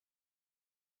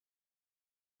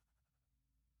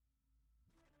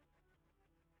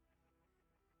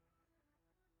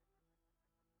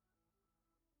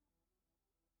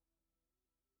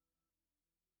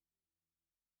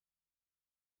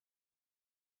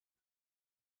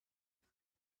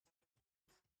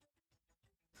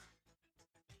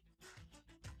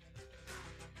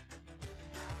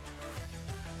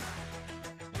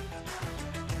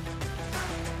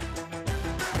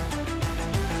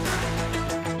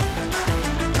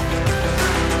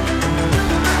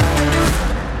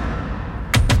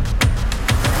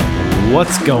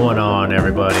What's going on,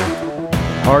 everybody?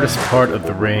 Hardest part of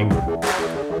the ring.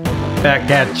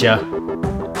 Back at ya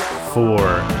for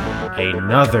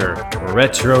another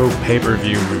retro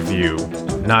pay-per-view review.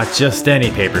 Not just any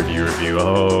pay-per-view review.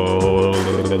 Oh,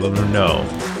 no.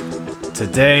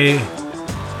 Today,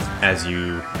 as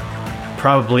you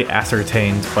probably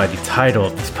ascertained by the title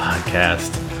of this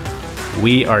podcast,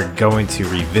 we are going to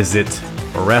revisit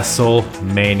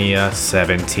WrestleMania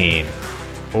 17,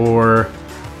 or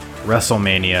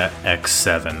WrestleMania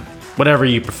X7. Whatever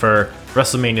you prefer,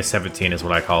 WrestleMania 17 is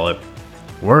what I call it.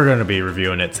 We're going to be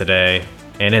reviewing it today,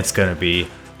 and it's going to be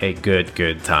a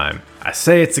good time. I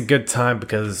say it's a good time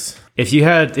because if you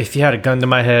had a gun to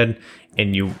my head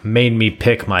and you made me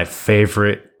pick my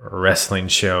favorite wrestling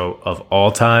show of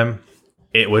all time,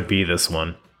 it would be this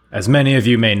one. As many of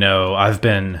you may know, I've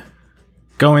been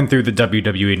going through the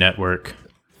WWE network.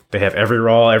 They have every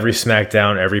Raw, every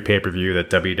SmackDown, every pay-per-view that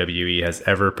WWE has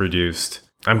ever produced.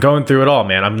 I'm going through it all,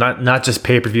 man. I'm not just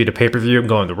pay-per-view to pay-per-view. I'm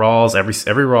going to Raws,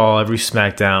 every Raw, every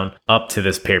SmackDown, up to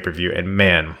this pay-per-view. And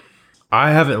man,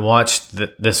 I haven't watched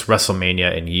this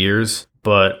WrestleMania in years,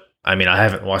 but I mean, I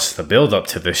haven't watched the build-up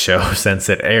to this show since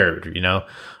it aired, you know?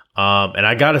 And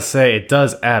I gotta say, it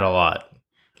does add a lot.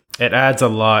 It adds a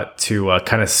lot to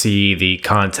kind of see the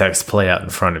context play out in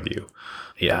front of you.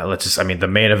 Yeah, the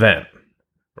main event.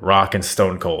 Rock and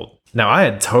Stone Cold. Now, I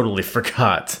had totally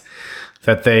forgot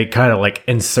that they kind of like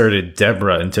inserted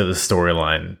Deborah into the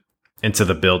storyline, into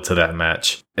the build to that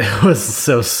match. It was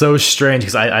so strange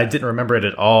because I didn't remember it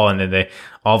at all. And then they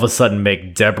all of a sudden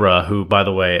make Deborah, who, by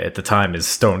the way, at the time is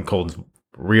Stone Cold's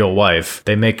real wife,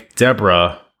 they make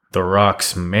Deborah the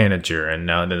Rock's manager. And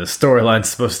now then the storyline's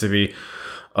supposed to be,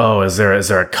 oh, is there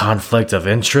a conflict of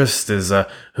interest? Is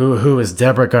who is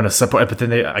Deborah going to support? But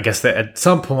then I guess at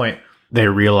some point, they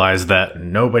realized that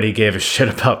nobody gave a shit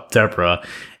about Deborah,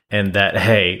 and that,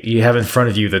 hey, you have in front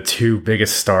of you the two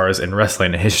biggest stars in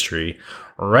wrestling history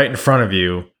right in front of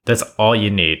you. That's all you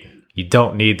need. You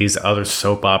don't need these other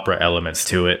soap opera elements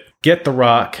to it. Get The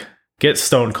Rock, get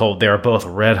Stone Cold. They are both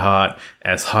red hot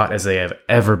as they have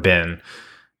ever been.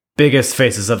 Biggest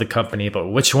faces of the company, but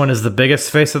which one is the biggest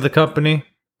face of the company?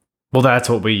 Well, that's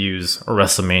what we use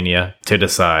WrestleMania to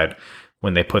decide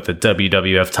when they put the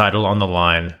WWF title on the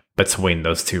line between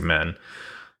those two men.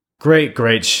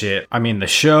 Great shit. I mean, the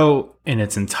show in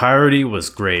its entirety was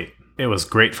great. It was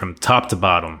great from top to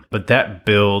bottom. But that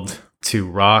build to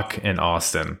Rock and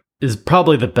Austin is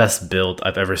probably the best build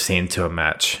I've ever seen to a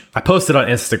match. I posted on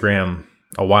Instagram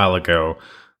a while ago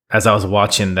as I was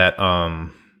watching that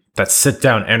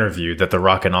sit-down interview that The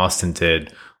Rock and Austin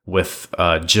did with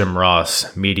Jim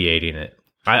Ross mediating it.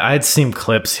 I had seen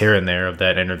clips here and there of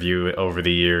that interview over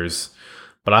the years,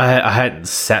 but I hadn't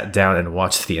sat down and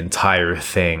watched the entire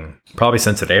thing, probably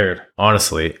since it aired,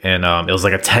 honestly. And it was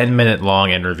like a 10-minute long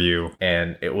interview,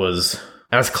 and it was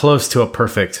as close to a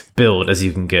perfect build as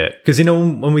you can get. Because, you know,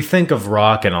 when we think of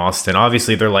Rock and Austin,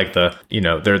 obviously they're like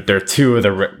they're two of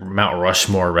the Mount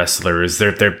Rushmore wrestlers.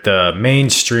 They're the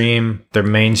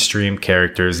mainstream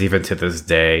characters even to this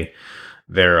day.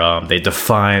 They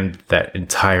defined that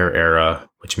entire era,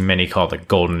 which many call the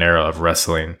golden era of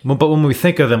wrestling. But when we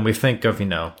think of them, we think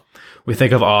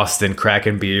of Austin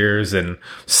cracking beers and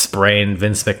spraying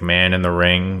Vince McMahon in the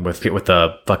ring with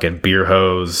a fucking beer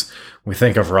hose. We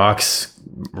think of Rock's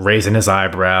raising his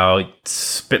eyebrow,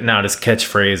 spitting out his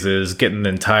catchphrases, getting the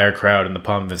entire crowd in the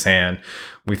palm of his hand.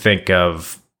 We think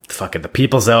of fucking the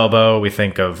People's Elbow. We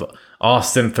think of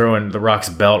Austin throwing the Rock's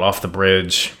belt off the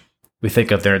bridge. We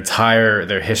think of their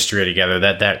history together,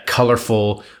 that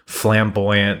colorful,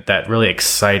 flamboyant, that really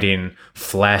exciting,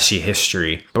 flashy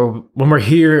history. But when we're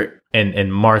here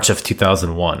in March of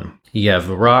 2001, you have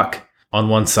The Rock on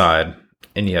one side,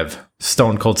 and you have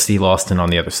Stone Cold Steve Austin on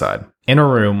the other side, in a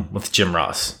room with Jim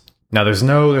Ross. Now, there's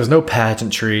no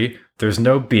pageantry, there's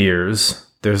no beers,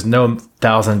 there's no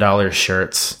 $1,000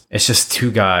 shirts. It's just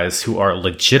two guys who are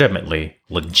legitimately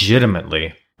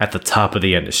at the top of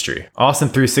the industry. Austin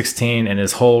 316 and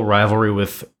his whole rivalry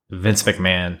with Vince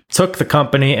McMahon took the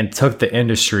company and took the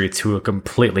industry to a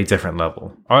completely different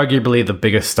level. Arguably the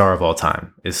biggest star of all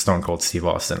time is Stone Cold Steve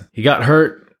Austin. He got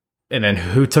hurt, and then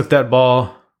who took that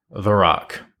ball? The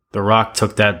Rock. The Rock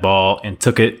took that ball and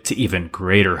took it to even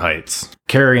greater heights,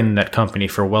 carrying that company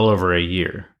for well over a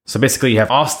year. So basically you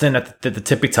have Austin at the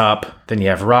tippy top, then you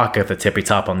have Rock at the tippy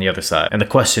top on the other side. And the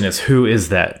question is, who is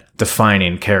that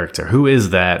defining character? Who is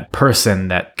that person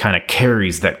that kind of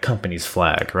carries that company's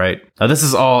flag, right? Now this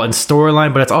is all in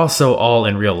storyline, but it's also all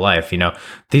in real life. You know,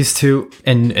 these two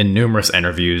in numerous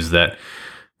interviews that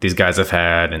these guys have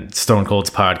had, and Stone Cold's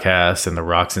podcast and The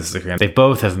Rock's Instagram, they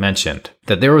both have mentioned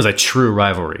that there was a true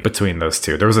rivalry between those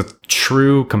two. There was a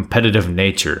true competitive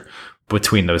nature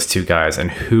between those two guys,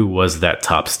 and who was that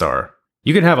top star.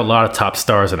 You can have a lot of top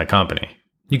stars in a company.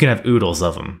 You can have oodles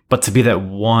of them, but to be that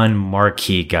one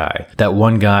marquee guy, that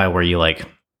one guy where you like,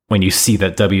 when you see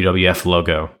that WWF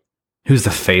logo, who's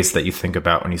the face that you think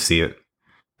about when you see it?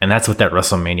 And that's what that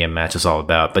WrestleMania match is all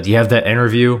about. But you have that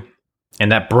interview,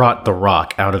 and that brought The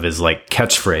Rock out of his like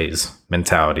catchphrase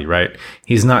mentality, right?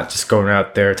 He's not just going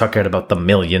out there talking about the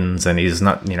millions, and he's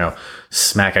not,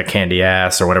 smack a candy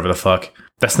ass or whatever the fuck.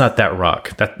 That's not that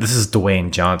Rock. This is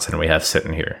Dwayne Johnson we have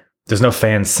sitting here. There's no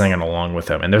fans singing along with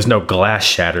him, and there's no glass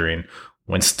shattering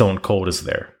when Stone Cold is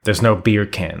there. There's no beer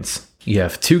cans. You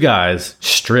have two guys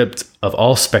stripped of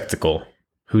all spectacle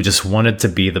who just wanted to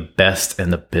be the best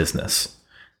in the business.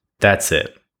 That's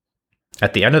it.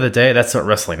 At the end of the day, that's what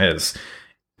wrestling is.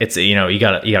 It's, you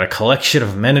got a collection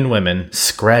of men and women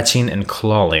scratching and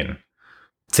clawing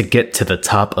to get to the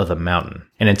top of the mountain.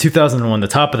 And in 2001, the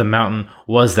top of the mountain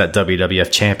was that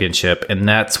WWF Championship, and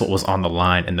that's what was on the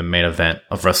line in the main event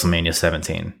of WrestleMania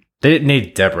 17. They didn't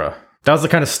need Deborah. That was the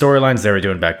kind of storylines they were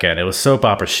doing back then. It was soap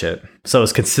opera shit. So it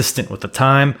was consistent with the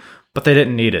time, but they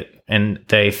didn't need it. And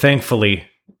they thankfully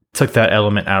took that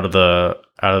element out of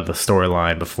the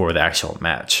storyline before the actual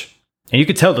match. And you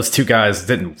could tell those two guys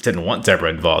didn't want Deborah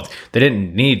involved. They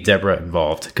didn't need Deborah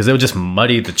involved because it would just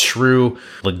muddy the true,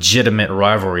 legitimate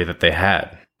rivalry that they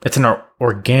had. It's an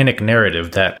organic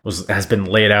narrative that has been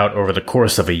laid out over the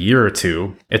course of a year or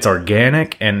two. It's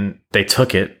organic, and they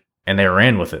took it and they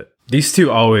ran with it. These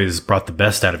two always brought the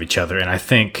best out of each other, and I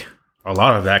think a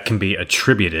lot of that can be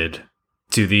attributed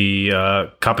to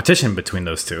the competition between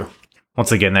those two.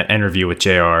 Once again, that interview with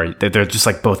JR, they're just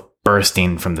like both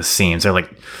bursting from the seams. They're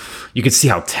like, you can see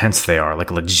how tense they are,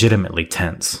 like legitimately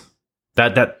tense.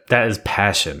 That is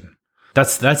passion.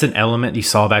 That's an element you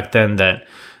saw back then that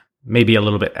may be a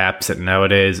little bit absent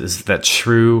nowadays, is that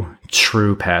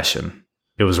true passion.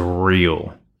 It was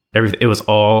real. It was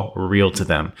all real to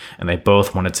them, and they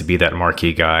both wanted to be that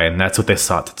marquee guy, and that's what they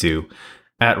sought to do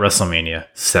at WrestleMania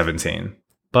 17.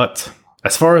 But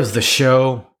as far as the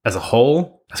show as a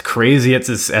whole, as crazy as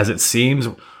it seems,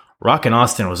 Rock and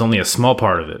Austin was only a small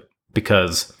part of it,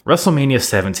 because WrestleMania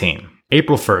 17,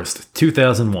 April 1st,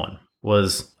 2001,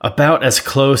 was about as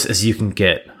close as you can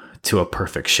get to a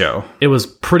perfect show. It was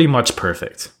pretty much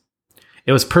perfect.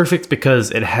 It was perfect because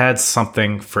it had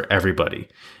something for everybody.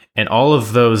 And all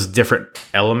of those different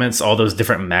elements, all those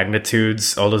different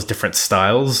magnitudes, all those different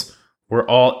styles were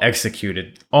all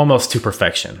executed almost to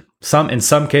perfection. In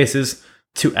some cases,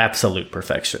 to absolute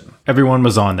perfection. Everyone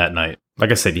was on that night.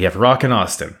 Like I said, you have Rock and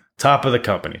Austin, top of the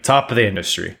company, top of the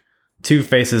industry, two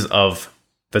faces of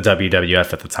the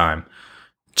WWF at the time.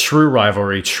 True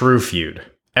rivalry, true feud.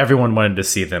 Everyone wanted to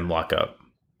see them lock up.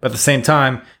 But at the same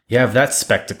time, you have that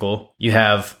spectacle. You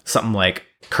have something like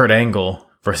Kurt Angle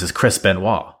versus Chris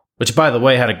Benoit, which, by the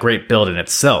way, had a great build in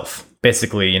itself.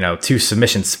 Basically, two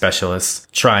submission specialists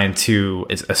trying to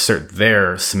assert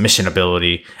their submission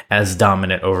ability as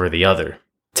dominant over the other.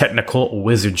 Technical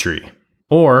wizardry.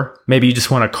 Or maybe you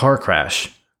just want a car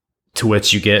crash, to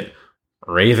which you get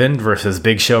Raven versus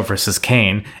Big Show versus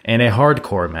Kane in a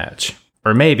hardcore match.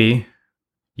 Or maybe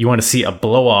you want to see a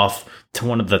blow-off to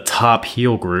one of the top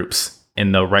heel groups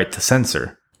in the Right to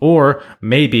Censor. Or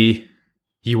maybe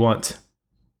you want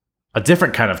a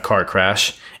different kind of car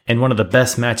crash in one of the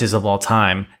best matches of all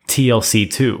time, TLC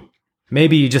 2.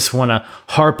 Maybe you just want to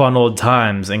harp on old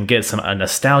times and get a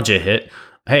nostalgia hit.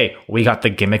 Hey, we got the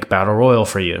gimmick battle royal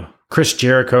for you. Chris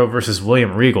Jericho versus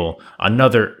William Regal,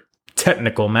 another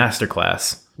technical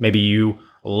masterclass. Maybe you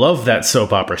love that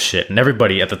soap opera shit, and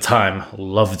everybody at the time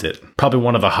loved it. Probably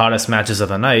one of the hottest matches of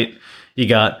the night. You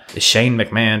got Shane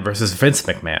McMahon versus Vince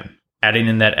McMahon, adding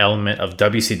in that element of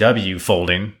WCW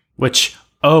folding, which,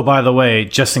 oh, by the way,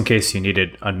 just in case you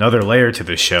needed another layer to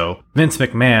this show, Vince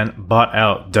McMahon bought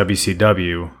out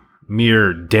WCW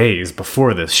mere days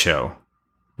before this show.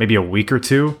 Maybe a week or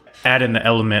two. Add in the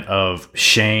element of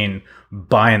Shane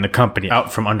buying the company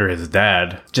out from under his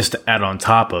dad, just to add on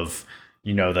top of,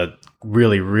 the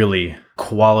really, really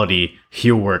quality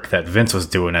heel work that Vince was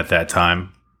doing at that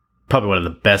time. Probably one of the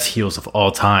best heels of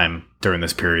all time during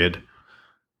this period.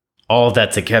 All of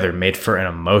that together made for an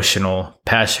emotional,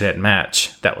 passionate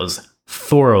match that was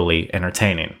thoroughly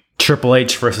entertaining. Triple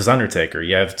H versus Undertaker.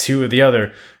 You have two of the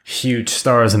other huge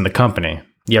stars in the company.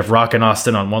 You have Rock and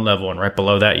Austin on one level, and right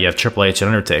below that, you have Triple H and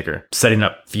Undertaker, setting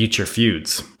up future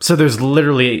feuds. So there's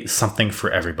literally something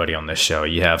for everybody on this show.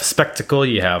 You have spectacle,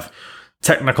 you have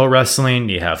technical wrestling,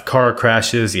 you have car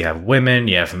crashes, you have women,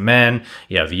 you have men,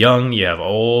 you have young, you have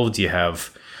old, you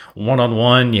have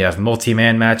one-on-one, you have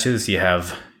multi-man matches, you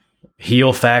have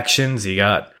heel factions, you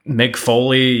got Mick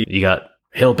Foley, you got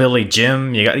Hillbilly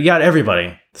Jim, you got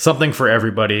everybody. Something for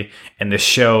everybody. And this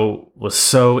show was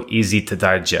so easy to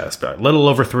digest. But a little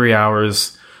over 3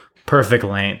 hours, perfect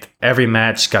length. Every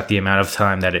match got the amount of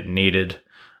time that it needed.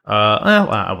 Well,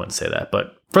 I wouldn't say that,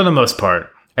 but for the most part,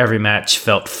 every match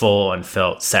felt full and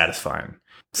felt satisfying.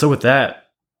 So with that,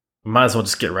 we might as well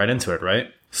just get right into it, right?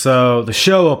 So the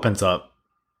show opens up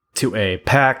to a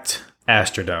packed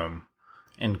Astrodome.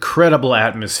 Incredible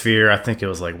atmosphere. I think it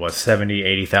was like, 70,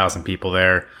 80,000 people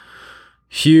there.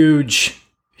 Huge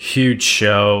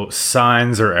show.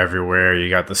 Signs are everywhere. You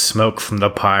got the smoke from the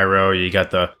pyro. You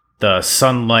got the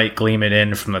sunlight gleaming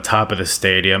in from the top of the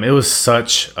stadium. It was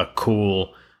such a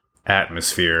cool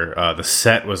atmosphere. The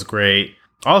set was great.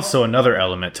 Also, another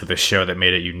element to the show that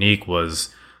made it unique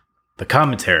was the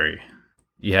commentary.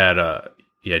 You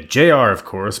had JR, of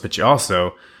course, but you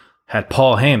also had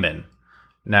Paul Heyman.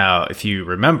 Now, if you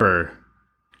remember,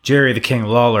 Jerry the King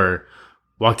Lawler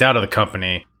walked out of the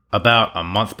company about a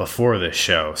month before this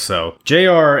show. So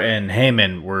JR and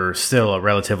Heyman were still a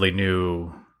relatively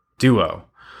new duo.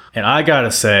 And I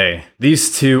gotta say,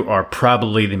 these two are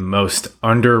probably the most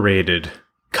underrated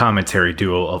commentary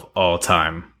duo of all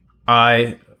time.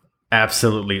 I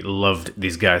absolutely loved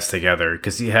these guys together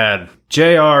because you had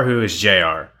JR, who is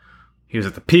JR. He was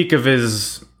at the peak of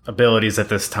his abilities at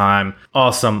this time.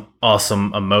 Awesome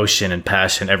emotion and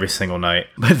passion every single night.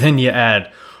 But then you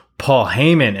add Paul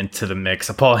Heyman into the mix.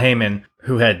 A Paul Heyman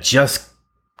who had just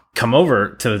come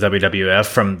over to the WWF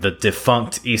from the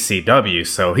defunct ECW.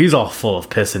 So he's all full of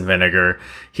piss and vinegar.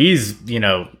 He's,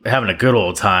 having a good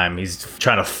old time. He's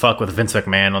trying to fuck with Vince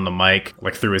McMahon on the mic,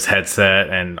 like through his headset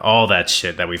and all that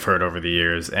shit that we've heard over the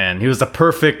years. And he was the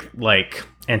perfect,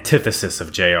 antithesis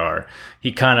of JR.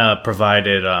 He kind of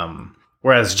provided,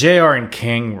 whereas JR and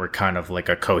King were kind of like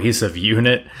a cohesive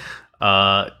unit,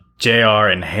 JR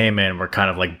and Heyman were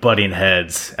kind of like butting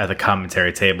heads at the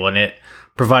commentary table, and it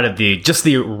provided just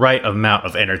the right amount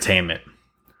of entertainment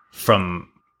from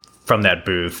that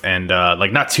booth, and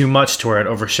not too much to where it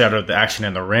overshadowed the action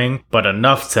in the ring, but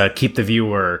enough to keep the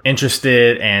viewer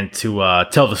interested and to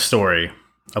tell the story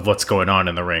of what's going on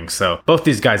in the ring. So both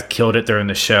these guys killed it during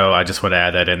the show. I just want to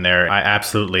add that in there. I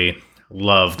absolutely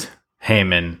loved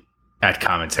Heyman at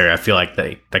commentary. I feel like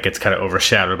that gets kind of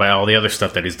overshadowed by all the other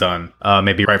stuff that he's done.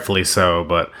 Maybe rightfully so,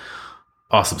 but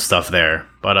awesome stuff there.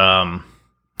 But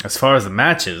as far as the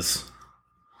matches,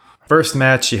 first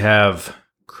match you have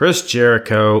Chris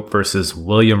Jericho versus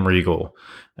William Regal.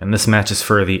 And this match is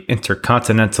for the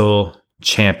Intercontinental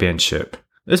Championship.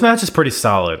 This match is pretty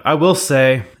solid. I will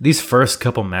say, these first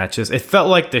couple matches, it felt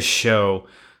like this show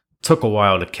took a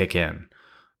while to kick in.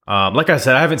 Like I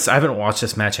said, I haven't watched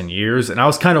this match in years, and I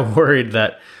was kind of worried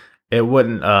that it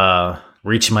wouldn't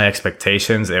reach my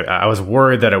expectations. I was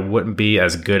worried that it wouldn't be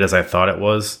as good as I thought it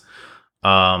was,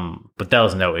 but that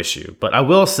was no issue. But I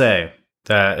will say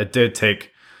that it did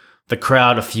take the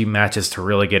crowd a few matches to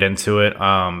really get into it.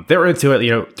 They were into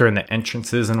it, during the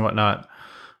entrances and whatnot.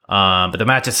 But the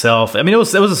match itself, it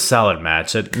was a solid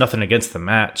match. Nothing against the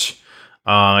match.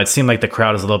 It seemed like the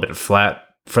crowd was a little bit flat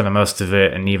for the most of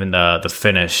it, and even the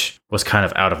finish was kind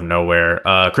of out of nowhere.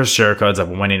 Chris Jericho ends up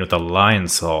winning with a lion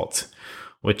salt,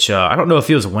 which I don't know if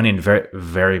he was winning very,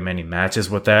 very many matches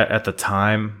with that at the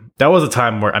time. That was a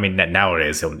time where,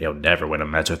 nowadays he'll never win a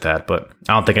match with that, but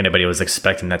I don't think anybody was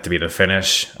expecting that to be the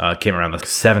finish. Came around the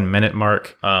 7-minute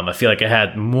mark. I feel like it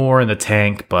had more in the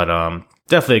tank, but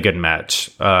definitely a good match.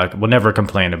 We'll never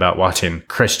complain about watching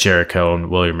Chris Jericho and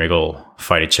William Regal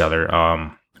fight each other.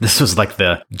 This was like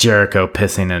the Jericho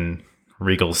pissing in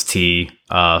Regal's tea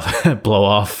blow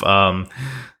off.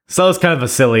 So it was kind of a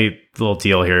silly little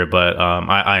deal here, but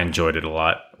I enjoyed it a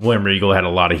lot. William Regal had a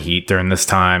lot of heat during this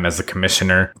time as a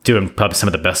commissioner, doing probably some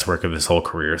of the best work of his whole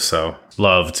career. So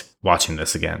loved watching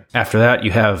this again. After that, you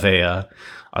have a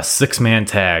 6-man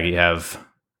tag. You have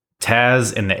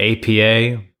Taz in the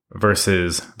APA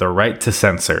versus the Right to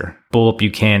Censor, Bull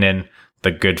Buchanan,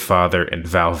 the Good Father, and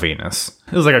Val Venus.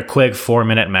 It was like a quick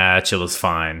 4-minute match. It was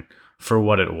fine for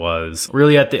what it was.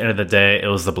 Really, at the end of the day, it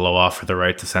was the blow off for the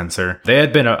Right to Censor. They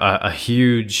had been a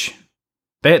huge...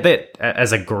 They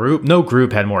as a group, no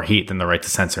group had more heat than the Right to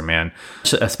Censor, man.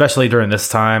 Especially during this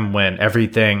time when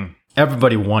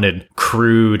everybody wanted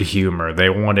crude humor. They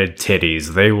wanted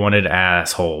titties. They wanted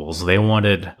assholes. They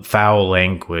wanted foul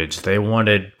language. They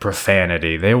wanted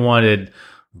profanity. They wanted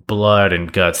blood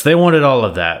and guts. They wanted all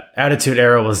of that. Attitude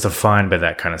Era was defined by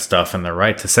that kind of stuff, and the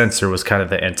right to censor was kind of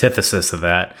the antithesis of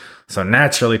that. So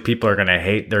naturally, people are going to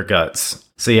hate their guts.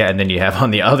 So yeah, and then you have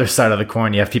on the other side of the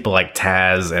coin, you have people like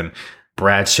Taz and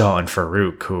Bradshaw and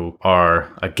Farouk, who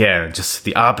are, again, just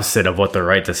the opposite of what the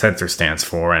right to censor stands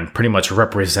for, and pretty much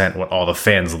represent what all the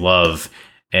fans love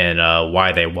and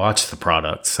why they watch the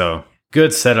product. So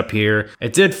good setup here.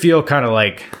 It did feel kind of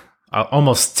like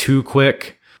almost too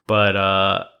quick, but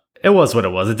it was what it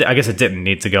was. I guess it didn't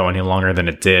need to go any longer than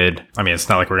it did. I mean, it's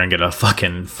not like we're going to get a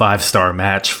fucking 5-star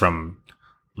match from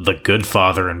The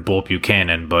Goodfather and Bull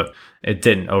Buchanan, but it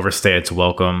didn't overstay its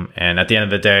welcome. And at the end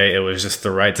of the day, it was just the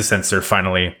right to censor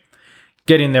finally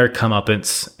getting their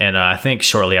comeuppance. And I think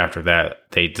shortly after that,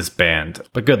 they disband.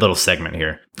 But good little segment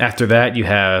here. After that, you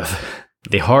have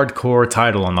the hardcore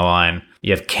title on the line.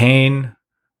 You have Kane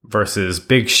versus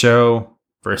Big Show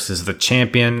versus the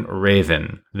champion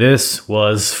Raven. This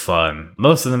was fun.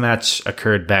 Most of the match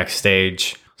occurred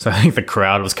backstage, so I think the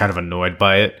crowd was kind of annoyed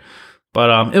by it.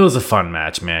 But it was a fun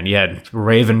match, man. You had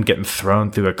Raven getting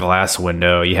thrown through a glass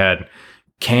window. You had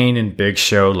Kane and Big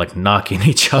Show like knocking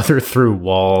each other through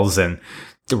walls and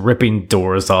ripping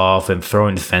doors off and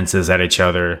throwing fences at each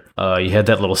other. You had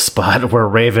that little spot where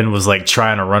Raven was like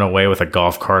trying to run away with a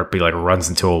golf cart, but he like runs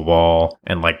into a wall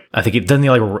and like I think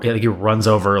he runs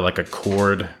over like a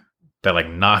cord that like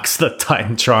knocks the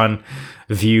Titantron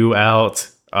view out.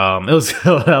 It was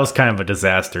that was kind of a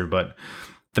disaster, but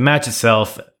the match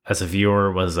itself, as a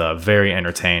viewer, was very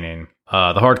entertaining.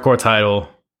 The hardcore title,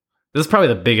 this is probably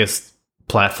the biggest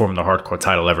platform the hardcore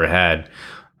title ever had,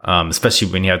 especially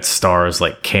when you had stars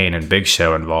like Kane and Big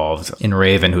Show involved. In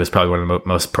Raven, who is probably one of the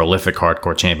most prolific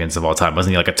hardcore champions of all time.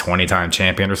 Wasn't he like a 20-time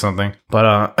champion or something?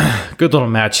 But good little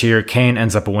match here. Kane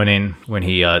ends up winning when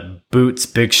he boots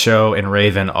Big Show and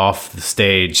Raven off the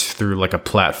stage through like a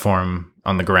platform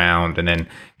on the ground, and then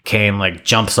Kane like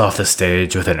jumps off the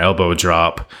stage with an elbow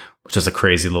drop, which is a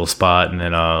crazy little spot, and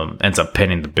then ends up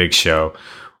pinning the Big Show.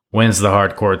 Wins the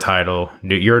hardcore title.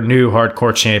 Your new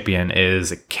hardcore champion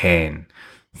is Kane.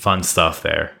 Fun stuff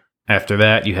there. After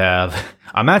that, you have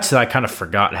a match that I kind of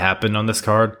forgot happened on this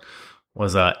card.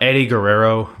 Was Eddie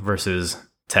Guerrero versus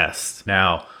Test.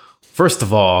 Now, first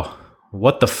of all,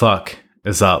 what the fuck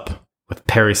is up with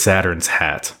Perry Saturn's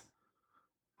hat?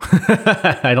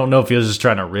 I don't know if he was just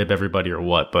trying to rib everybody or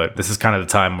what, but this is kind of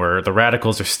the time where the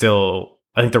Radicals are still...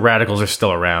 I think the Radicals are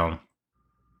still around.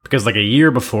 Because like a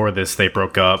year before this, they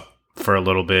broke up for a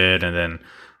little bit, and then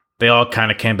they all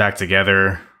kind of came back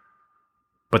together,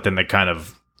 but then they kind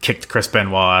of kicked Chris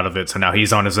Benoit out of it, so now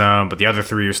he's on his own, but the other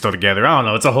three are still together. I don't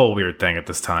know, it's a whole weird thing at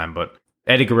this time, but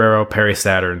Eddie Guerrero, Perry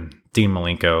Saturn, Dean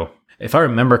Malenko. If I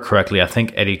remember correctly, I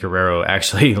think Eddie Guerrero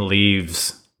actually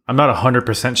leaves... I'm not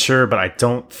 100% sure, but I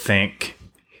don't think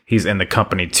he's in the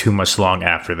company too much long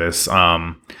after this.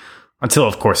 Until,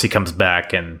 of course, he comes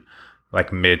back in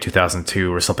like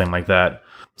mid-2002 or something like that.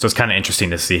 So it's kind of interesting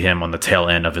to see him on the tail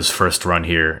end of his first run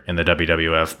here in the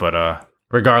WWF. But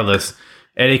regardless,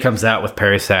 Eddie comes out with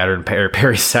Perry Saturn.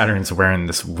 Perry Saturn's wearing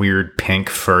this weird pink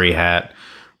furry hat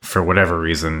for whatever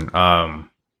reason.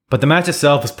 But the match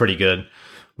itself was pretty good.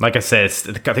 Like I said,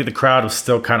 I think the crowd was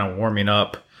still kind of warming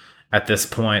up at this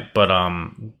point, but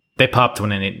they popped when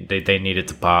they needed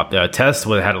to pop. Test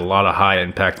had a lot of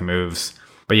high-impact moves.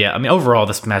 But yeah, I mean, overall,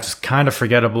 this match is kind of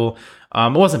forgettable.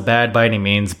 It wasn't bad by any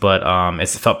means, but it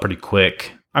felt pretty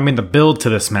quick. I mean, the build to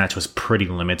this match was pretty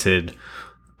limited.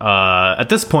 At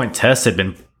this point, Test had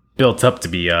been built up to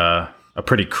be a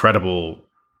pretty credible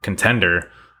contender.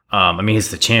 I mean,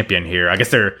 he's the champion here. I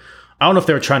guess I don't know if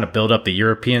they were trying to build up the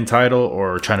European title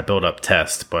or trying to build up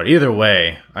Test, but either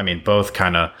way, I mean, both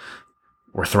kind of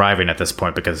were thriving at this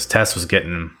point because Test was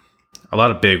getting a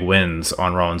lot of big wins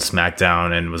on Raw and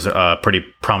SmackDown and was a pretty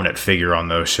prominent figure on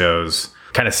those shows.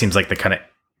 Kind of seems like they kind of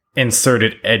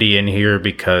inserted Eddie in here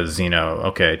because, you know,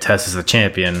 okay, Test is the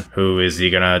champion. Who is he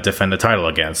going to defend the title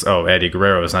against? Oh, Eddie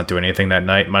Guerrero is not doing anything that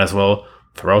night. Might as well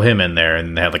throw him in there.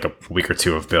 And they had like a week or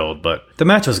two of build. But the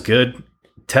match was good.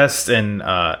 Test and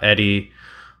Eddie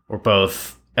were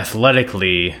both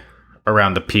athletically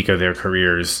around the peak of their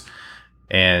careers.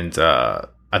 And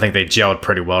I think they gelled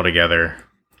pretty well together.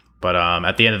 But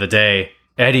at the end of the day,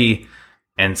 Eddie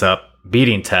ends up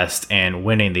beating Test and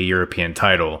winning the European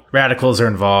title. Radicals are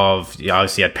involved. You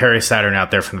obviously had Perry Saturn out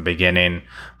there from the beginning.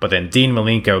 But then Dean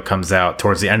Malenko comes out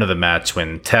towards the end of the match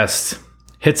when Test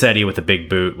hits Eddie with a big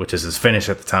boot, which is his finish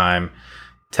at the time.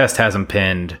 Test has him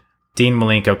pinned. Dean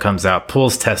Malenko comes out,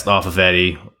 pulls Test off of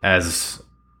Eddie as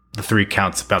the 3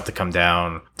 count's about to come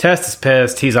down. Test is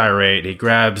pissed. He's irate. He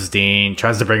grabs Dean,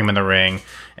 tries to bring him in the ring.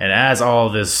 And as all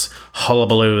this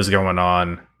hullabaloo is going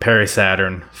on, Perry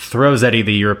Saturn, throws Eddie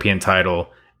the European title.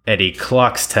 Eddie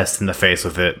clocks Test in the face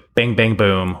with it. Bang, bang,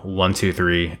 boom. 1, 2,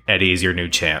 3. Eddie's your new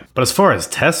champ. But as far as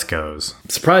Test goes, I'm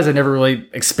surprised I never really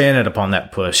expanded upon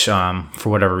that push for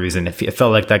whatever reason. It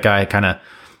felt like that guy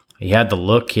he had the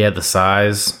look, he had the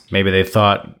size. Maybe they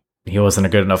thought he wasn't a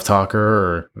good enough talker,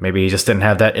 or maybe he just didn't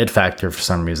have that it factor for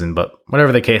some reason. But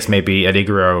whatever the case may be, Eddie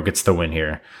Guerrero gets the win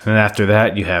here. And then after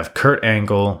that, you have Kurt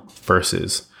Angle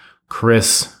versus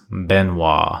Chris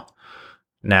Benoit.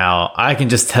 Now, I can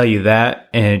just tell you that,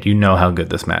 and you know how good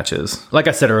this match is. Like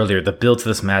I said earlier, the build to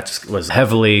this match was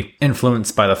heavily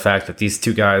influenced by the fact that these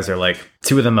two guys are like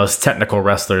two of the most technical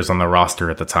wrestlers on the roster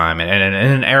at the time. And in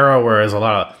an era where there's a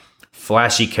lot of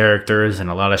flashy characters and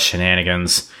a lot of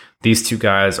shenanigans, these two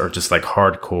guys are just like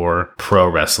hardcore pro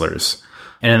wrestlers.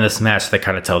 And in this match, they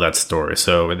kind of tell that story.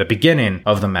 So at the beginning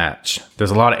of the match,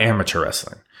 there's a lot of amateur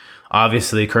wrestling.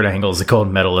 Obviously, Kurt Angle is a gold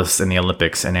medalist in the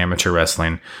Olympics in amateur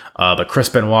wrestling. But Chris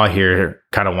Benoit here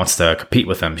kind of wants to compete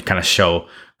with him, to kind of show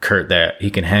Kurt that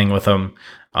he can hang with him.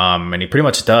 And he pretty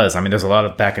much does. I mean, there's a lot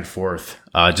of back and forth,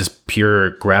 just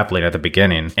pure grappling at the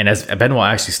beginning. And as Benoit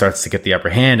actually starts to get the upper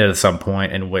hand at some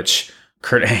point, in which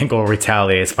Kurt Angle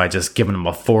retaliates by just giving him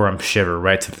a forearm shiver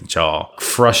right to the jaw.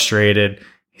 Frustrated,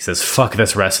 he says, "Fuck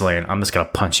this wrestling. I'm just going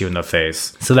to punch you in the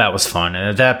face." So that was fun. And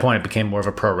at that point, it became more of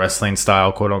a pro wrestling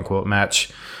style, quote unquote, match.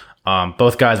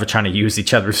 Both guys were trying to use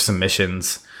each other's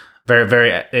submissions.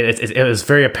 It was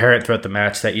very apparent throughout the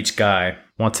match that each guy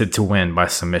wanted to win by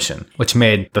submission, which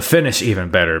made the finish even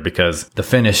better, because the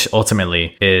finish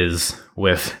ultimately is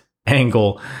with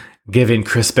Angle giving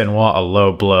Chris Benoit a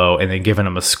low blow and then giving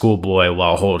him a schoolboy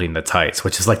while holding the tights,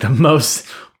 which is like the most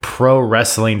pro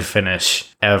wrestling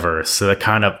finish ever. So it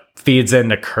kind of feeds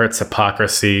into Kurt's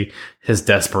hypocrisy, his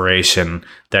desperation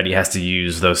that he has to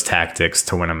use those tactics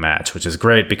to win a match, which is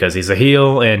great because he's a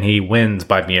heel and he wins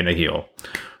by being a heel.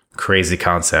 Crazy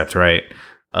concept, right?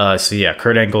 So yeah,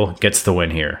 Kurt Angle gets the win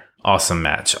here. Awesome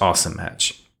match.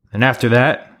 And after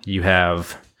that, you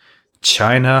have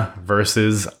China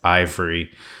versus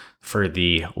Ivory for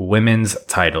the women's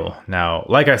title. Now,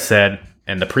 like I said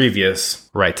in the previous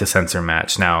Right to Censor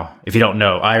match, now, if you don't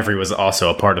know, Ivory was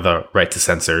also a part of the Right to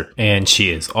Censor, and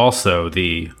she is also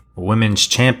the women's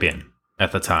champion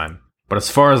at the time. But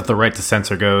as far as the Right to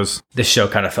Censor goes, this show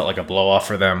kind of felt like a blow-off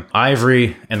for them.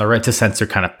 Ivory and the Right to Censor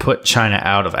kind of put China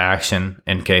out of action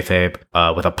in kayfabe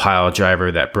with a pile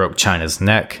driver that broke China's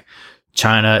neck.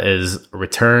 China is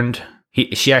returned.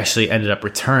 She actually ended up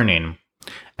returning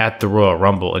at the Royal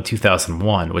Rumble in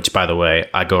 2001, which, by the way,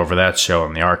 I go over that show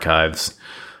in the archives.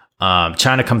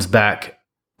 China comes back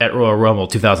at Royal Rumble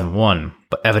 2001,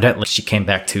 but evidently she came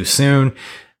back too soon,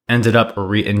 ended up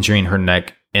re-injuring her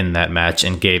neck in that match,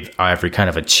 and gave Ivory kind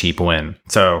of a cheap win.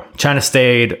 So China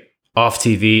stayed off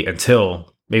TV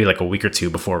until maybe like a week or two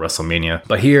before WrestleMania.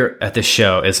 But here at this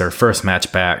show is her first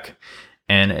match back,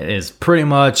 and it is pretty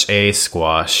much a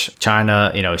squash.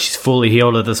 China, she's fully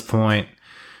healed at this point.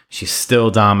 She's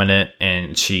still dominant,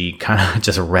 and she kind of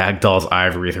just ragdolls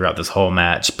Ivory throughout this whole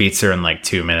match, beats her in like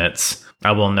 2 minutes.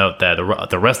 I will note that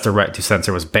the rest of Right to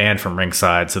Censor was banned from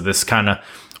ringside, so this kind of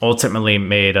ultimately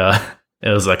made it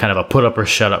was a kind of a put up or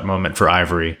shut up moment for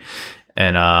Ivory.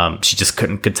 And she just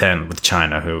couldn't contend with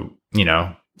China, who,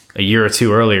 a year or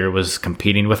two earlier was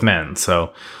competing with men.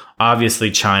 So obviously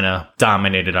China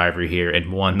dominated Ivory here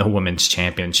and won the women's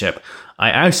championship. I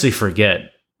actually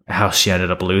forget how she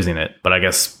ended up losing it, but I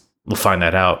guess we'll find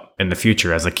that out in the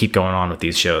future as I keep going on with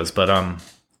these shows. But the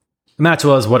match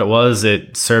was what it was.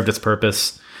 It served its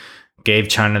purpose, gave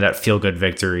China that feel-good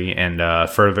victory, and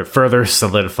further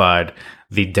solidified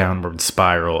the downward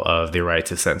spiral of the Right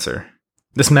to Censor.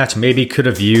 This match maybe could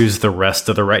have used the rest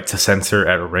of the Right to Censor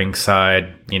at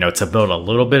ringside, to build a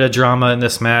little bit of drama in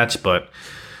this match, but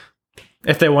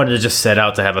if they wanted to just set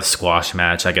out to have a squash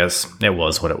match, I guess it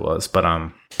was what it was. But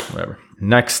whatever.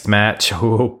 Next match,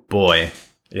 oh boy.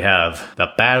 You have the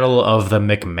Battle of the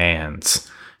McMahons.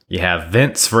 You have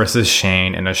Vince versus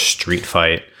Shane in a street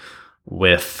fight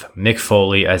with Mick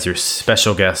Foley as your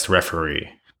special guest referee.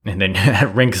 And then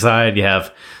at ringside, you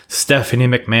have Stephanie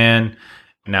McMahon.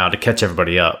 Now, to catch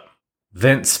everybody up,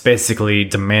 Vince basically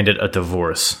demanded a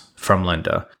divorce from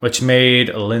Linda, which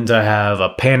made Linda have a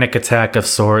panic attack of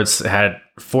sorts, had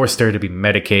forced her to be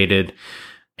medicated,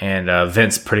 and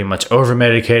Vince pretty much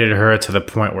over-medicated her to the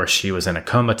point where she was in a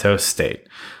comatose state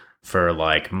for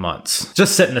like months.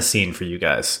 Just setting the scene for you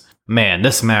guys. Man,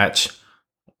 this match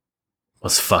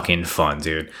was fucking fun,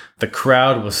 dude. The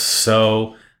crowd was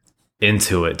so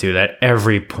into it, dude, at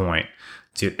every point.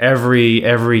 Dude,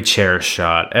 every chair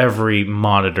shot, every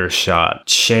monitor shot.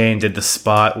 Shane did the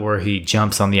spot where he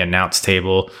jumps on the announce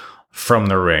table from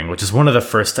the ring, which is one of the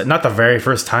first, not the very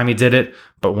first time he did it,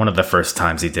 but one of the first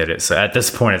times he did it. So at this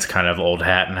point, it's kind of old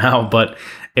hat now, but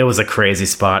it was a crazy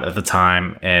spot at the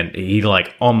time. And he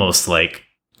almost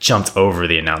jumped over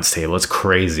the announce table. It's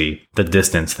crazy the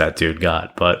distance that dude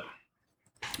got, but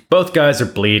both guys are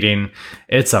bleeding.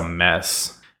 It's a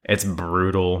mess. It's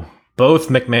brutal. Both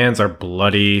McMahons are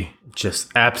bloody, just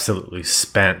absolutely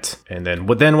spent. And then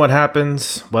what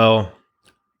happens? Well,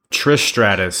 Trish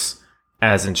Stratus,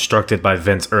 as instructed by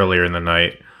Vince earlier in the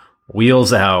night,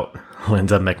 wheels out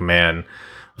Linda McMahon.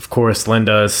 Of course,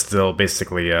 Linda is still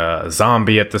basically a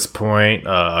zombie at this point,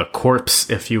 a corpse,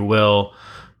 if you will.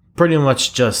 Pretty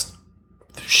much just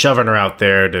shoving her out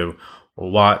there to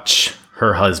watch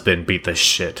her husband beat the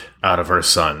shit out of her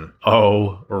son.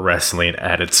 Oh, wrestling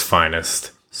at its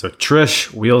finest. So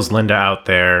Trish wheels Linda out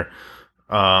there.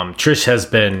 Trish has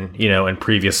been, in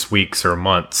previous weeks or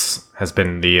months, has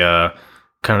been the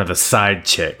kind of the side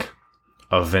chick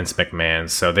of Vince McMahon.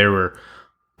 So they were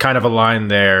kind of aligned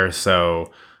there.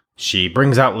 So she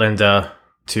brings out Linda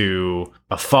to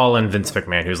a fallen Vince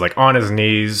McMahon who's on his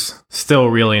knees, still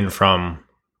reeling from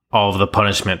all of the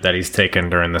punishment that he's taken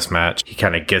during this match. He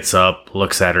kind of gets up,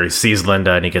 looks at her, he sees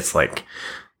Linda, and he gets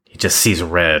he just sees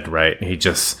red, right? He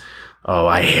just, oh,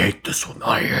 I hate this one.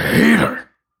 I hate her.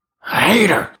 I hate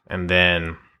her. And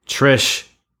then Trish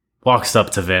walks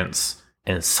up to Vince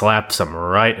and slaps him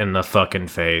right in the fucking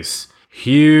face.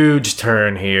 Huge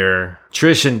turn here.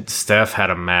 Trish and Steph had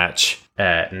a match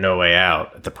at No Way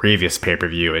Out at the previous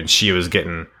pay-per-view, and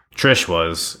Trish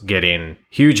was getting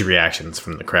huge reactions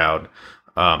from the crowd.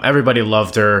 Everybody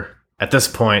loved her. At this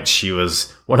point, she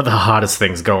was one of the hottest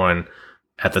things going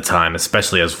at the time,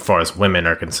 especially as far as women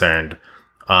are concerned.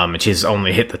 And she's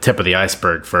only hit the tip of the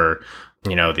iceberg for,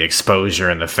 the exposure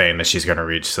and the fame that she's going to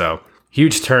reach. So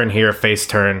huge turn here, face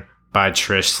turn by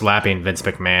Trish, slapping Vince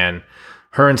McMahon.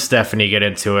 Her and Stephanie get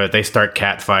into it. They start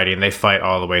catfighting. They fight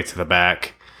all the way to the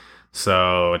back.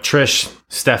 So Trish,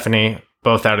 Stephanie,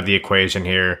 both out of the equation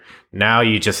here. Now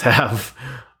you just have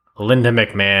Linda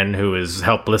McMahon, who is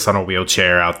helpless on a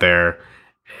wheelchair out there,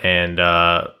 and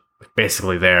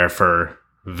basically there for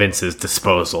Vince's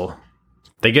disposal.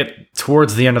 They get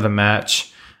towards the end of the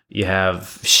match. You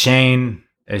have Shane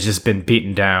has just been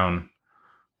beaten down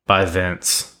by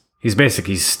Vince.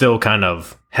 He's still kind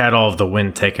of had all of the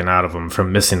wind taken out of him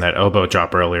from missing that elbow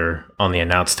drop earlier on the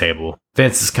announce table.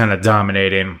 Vince is kind of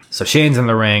dominating. So Shane's in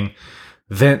the ring.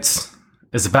 Vince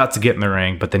is about to get in the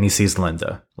ring, but then he sees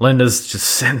Linda. Linda's just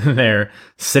sitting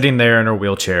there in her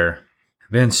wheelchair.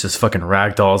 Vince just fucking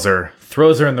ragdolls her,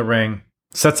 throws her in the ring,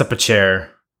 sets up a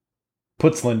chair,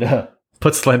 puts Linda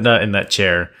in that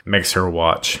chair, makes her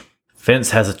watch.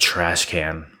 Vince has a trash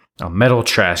can, a metal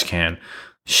trash can.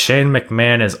 Shane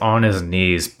McMahon is on his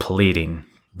knees pleading.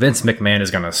 Vince McMahon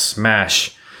is going to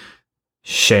smash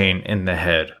Shane in the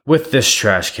head with this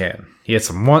trash can. He hits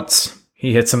him once.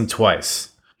 He hits him twice.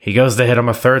 He goes to hit him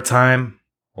a third time.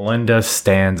 Linda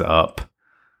stands up.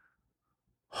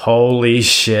 Holy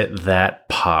shit, that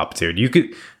pop, dude.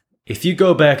 If you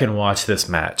go back and watch this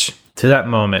match to that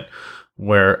moment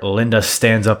where Linda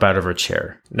stands up out of her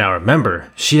chair. Now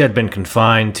remember, she had been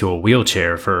confined to a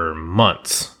wheelchair for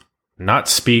months. Not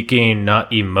speaking, not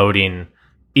emoting,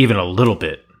 even a little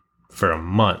bit, for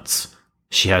months.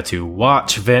 She had to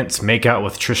watch Vince make out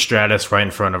with Trish Stratus right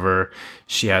in front of her.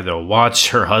 She had to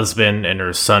watch her husband and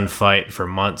her son fight for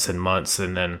months and months.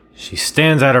 And then she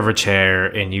stands out of her chair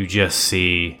and you just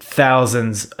see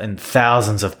thousands and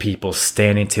thousands of people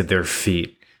standing to their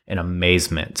feet in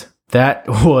amazement. That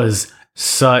was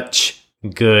such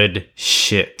good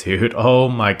shit, dude. Oh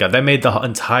my God. That made the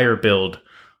entire build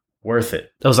worth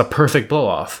it. That was a perfect blow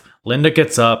off. Linda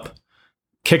gets up,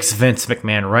 kicks Vince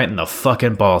McMahon right in the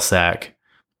fucking ball sack.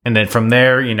 And then from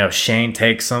there, Shane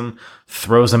takes him,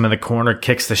 throws him in the corner,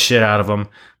 kicks the shit out of him,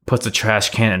 puts a trash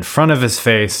can in front of his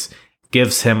face,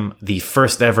 gives him the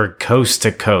first ever coast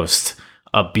to coast,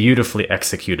 a beautifully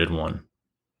executed one.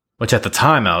 Which at the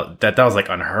time that was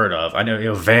unheard of. I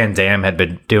know Van Damme had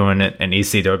been doing it in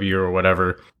ECW or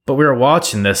whatever. But we were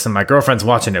watching this and my girlfriend's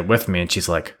watching it with me and she's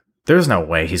like, there's no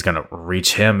way he's going to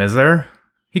reach him, is there?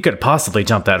 He could possibly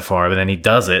jump that far, but then he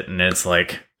does it and it's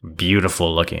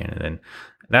beautiful looking. And then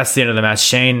that's the end of the match.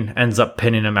 Shane ends up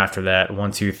pinning him after that.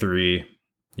 1, 2, 3.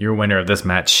 Your winner of this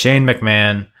match, Shane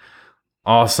McMahon.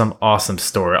 Awesome, awesome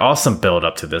story. Awesome build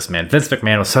up to this, man. Vince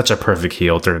McMahon was such a perfect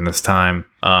heel during this time.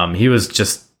 He was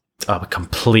just a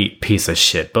complete piece of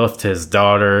shit, both to his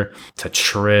daughter, to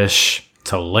Trish,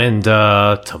 to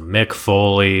Linda, to Mick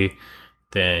Foley.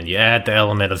 Then you add the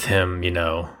element of him,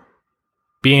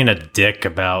 being a dick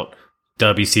about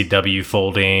WCW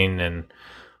folding and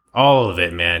All of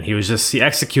it, man. He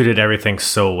executed everything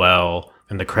so well,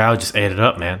 and the crowd just ate it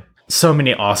up, man. So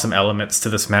many awesome elements to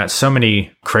this match, so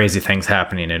many crazy things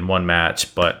happening in one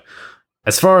match, but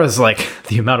as far as like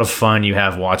the amount of fun you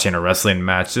have watching a wrestling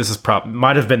match, this is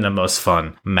might have been the most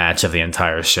fun match of the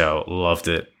entire show. Loved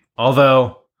it.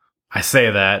 Although, I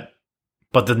say that,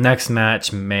 but the next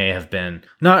match may have been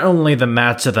not only the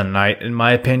match of the night, in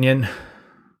my opinion,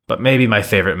 but maybe my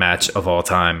favorite match of all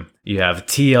time. You have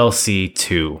TLC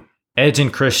 2. Edge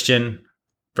and Christian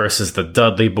versus the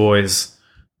Dudley Boys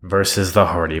versus the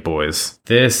Hardy Boys.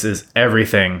 This is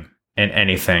everything and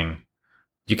anything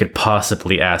you could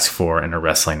possibly ask for in a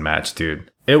wrestling match,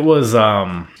 dude. It was, they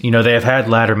have had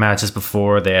ladder matches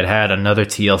before. They had another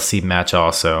TLC match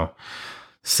also.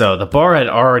 So the bar had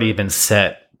already been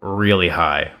set really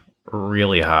high.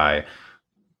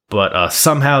 But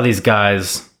somehow these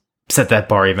guys set that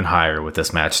bar even higher with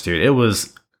this match, dude. It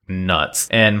was nuts.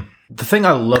 And the thing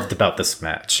I loved about this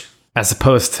match, as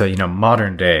opposed to,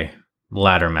 modern day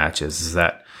ladder matches, is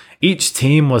that each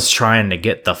team was trying to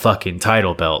get the fucking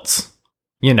title belts.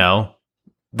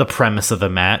 The premise of the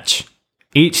match.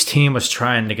 Each team was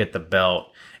trying to get the belt,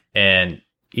 and,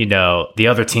 the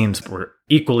other teams were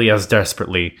equally as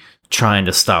desperately trying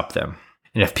to stop them.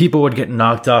 And if people would get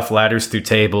knocked off ladders through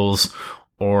tables,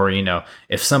 or,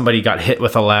 if somebody got hit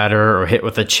with a ladder or hit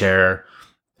with a chair,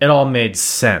 it all made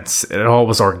sense. It all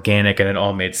was organic, and it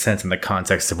all made sense in the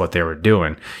context of what they were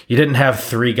doing. You didn't have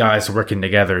three guys working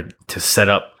together to set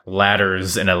up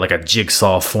ladders in a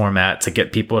jigsaw format to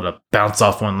get people to bounce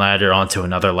off one ladder onto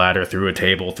another ladder through a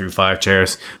table, through 5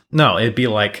 chairs. No, it'd be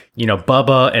like,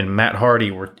 Bubba and Matt Hardy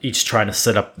were each trying to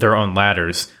set up their own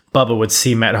ladders. Bubba would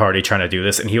see Matt Hardy trying to do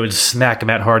this, and he would smack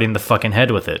Matt Hardy in the fucking head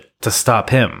with it to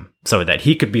stop him, so that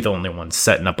he could be the only one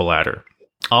setting up a ladder.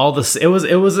 All this, it was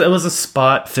a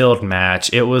spot-filled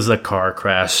match. It was a car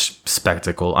crash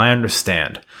spectacle. I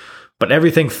understand, but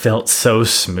everything felt so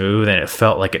smooth, and it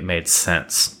felt like it made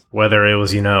sense. Whether it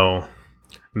was,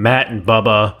 Matt and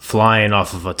Bubba flying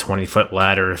off of a 20-foot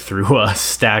ladder through a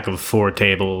stack of 4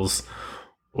 tables,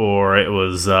 or it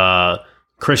was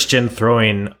Christian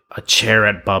throwing a chair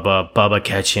at Bubba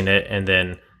catching it, and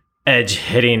then Edge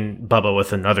hitting Bubba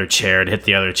with another chair to hit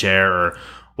the other chair, or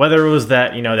whether it was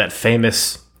that, that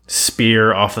famous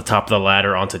spear off the top of the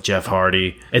ladder onto Jeff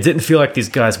Hardy. It didn't feel like these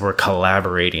guys were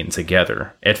collaborating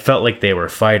together. It felt like they were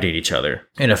fighting each other.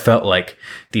 And it felt like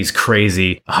these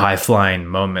crazy high-flying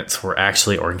moments were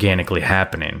actually organically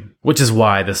happening, which is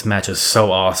why this match is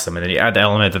so awesome. And then you add the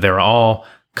element that they were all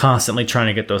constantly trying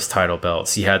to get those title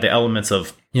belts. You had the elements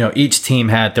of, each team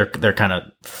had their kind of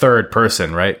third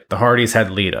person, right? The Hardys had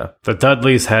Lita. The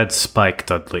Dudleys had Spike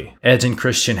Dudley. Edge and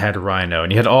Christian had Rhino.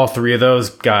 And you had all 3 of those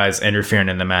guys interfering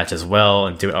in the match as well,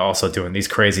 and also doing these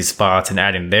crazy spots and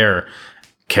adding their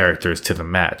characters to the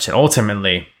match. And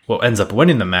ultimately, what ends up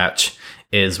winning the match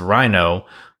is Rhino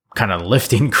kind of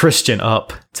lifting Christian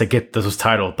up to get those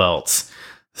title belts.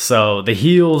 So the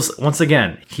heels, once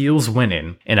again, heels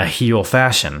winning in a heel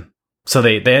fashion. So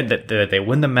they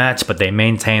win the match, but they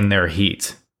maintain their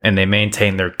heat, and they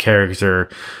maintain their character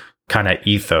kind of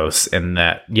ethos in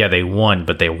that, yeah, they won,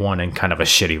 but they won in kind of a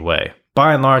shitty way.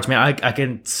 By and large, man, I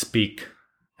can speak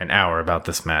an hour about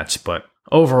this match, but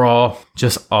overall,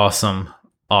 just awesome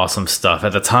stuff.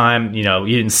 At the time, you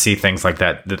didn't see things like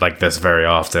this very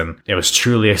often. It was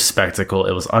truly a spectacle.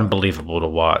 It was unbelievable to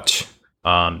watch.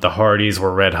 The Hardys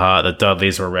were red hot. The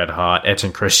Dudleys were red hot. Edge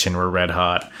and Christian were red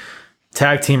hot.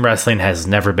 Tag team wrestling has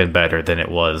never been better than it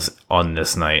was on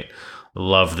this night.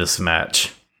 Love this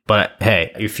match. But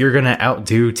hey, if you're going to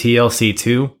outdo TLC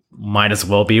 2, might as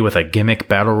well be with a gimmick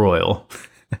battle royal.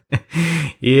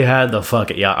 You had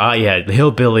you had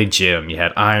Hillbilly Jim. You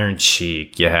had Iron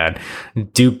Sheik. You had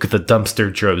Duke the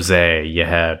Dumpster Drose. You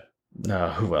had,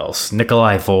 who else?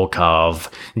 Nikolai Volkov.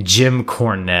 Jim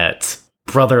Cornette.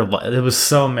 Brother, there was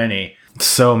so many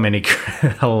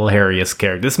hilarious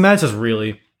characters. This match is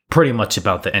really pretty much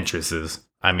about the entrances.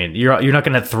 I mean, you're not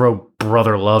going to throw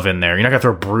Brother Love in there. You're not going to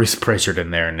throw Bruce Prichard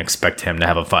in there and expect him to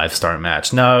have a 5-star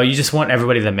match. No, you just want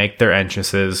everybody to make their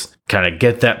entrances, kind of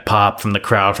get that pop from the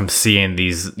crowd from seeing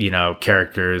these,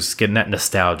 characters, getting that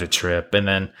nostalgia trip, and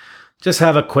then just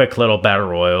have a quick little battle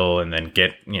royal, and then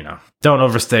don't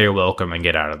overstay your welcome and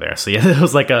get out of there. So yeah, it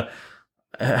was like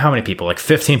how many people? Like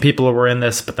 15 people were in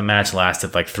this, but the match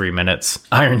lasted like 3 minutes.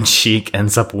 Iron Sheik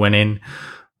ends up winning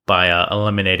by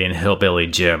eliminating Hillbilly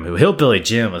Jim, who Hillbilly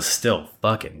Jim was still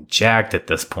fucking jacked at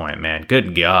this point, man.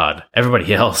 Good God.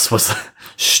 Everybody else was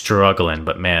struggling,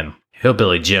 but man,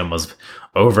 Hillbilly Jim was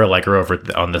over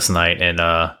on this night, and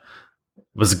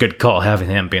was a good call having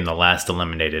him being the last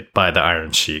eliminated by the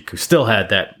Iron Sheik, who still had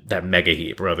that mega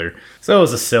heat, brother. So it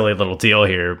was a silly little deal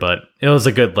here, but it was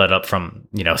a good let up from,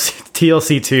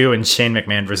 TLC 2 and Shane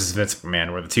McMahon versus Vince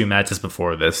McMahon were the two matches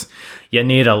before this. You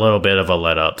need a little bit of a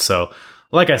let up. So,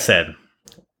 like I said,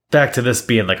 back to this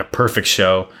being like a perfect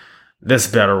show. This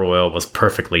Battle Royal was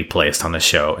perfectly placed on the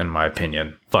show, in my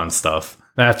opinion. Fun stuff.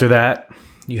 After that,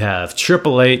 you have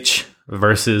Triple H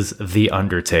versus The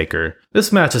Undertaker.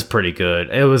 This match is pretty good.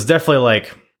 It was definitely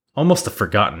like almost a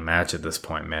forgotten match at this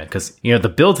point, man, because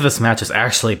the build to this match is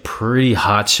actually pretty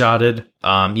hot-shotted.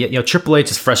 Triple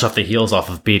H is fresh off the heels off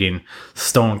of beating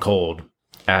Stone Cold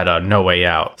at No Way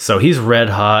Out, so he's red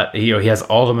hot. He has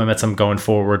all the momentum going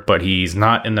forward, but he's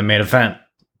not in the main event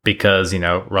because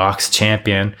Rock's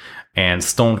champion and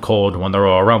Stone Cold won the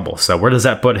Royal Rumble. So where does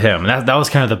that put him? And that was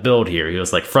kind of the build here. He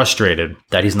was like frustrated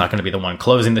that he's not going to be the one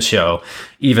closing the show,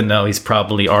 even though he's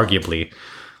probably arguably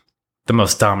the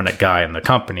most dominant guy in the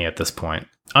company at this point.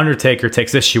 Undertaker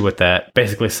takes issue with that,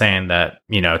 basically saying that,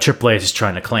 Triple H is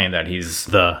trying to claim that he's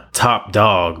the top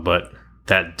dog, but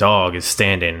that dog is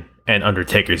standing in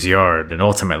Undertaker's yard, and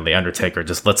ultimately Undertaker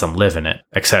just lets him live in it,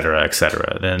 etc.,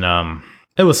 etc. Then,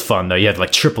 it was fun, though. You had,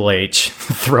 like, Triple H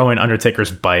throwing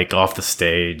Undertaker's bike off the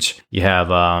stage. You have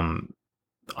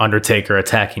Undertaker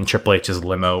attacking Triple H's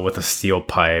limo with a steel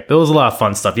pipe. It was a lot of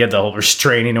fun stuff. You had the whole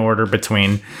restraining order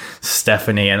between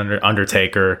Stephanie and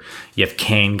Undertaker. You have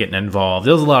Kane getting involved.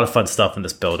 There was a lot of fun stuff in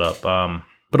this build-up.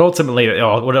 But ultimately,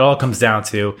 what it all comes down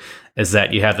to is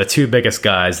that you have the two biggest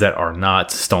guys that are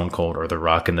not Stone Cold or The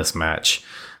Rock in this match,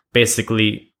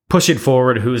 basically pushing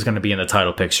forward who's going to be in the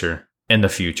title picture in the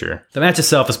future. The match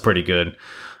itself is pretty good.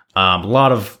 A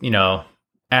lot of,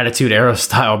 Attitude Era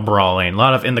style brawling, a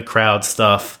lot of in the crowd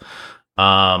stuff.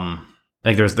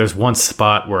 Like there's one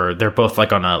spot where they're both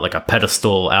like on a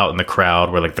pedestal out in the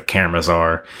crowd where like the cameras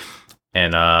are,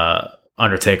 and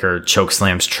Undertaker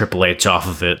chokeslams Triple H off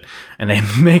of it, and they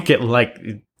make it like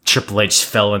Triple H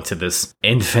fell into this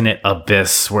infinite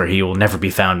abyss where he will never be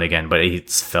found again, but he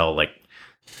fell like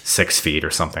 6 feet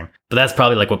or something. But that's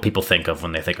probably like what people think of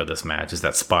when they think of this match, is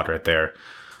that spot right there.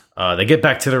 They get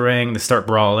back to the ring, they start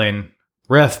brawling.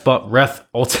 Ref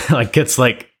ultimately gets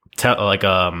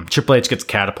Triple H gets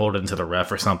catapulted into the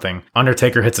ref or something.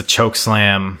 Undertaker hits a choke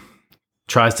slam,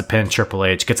 tries to pin Triple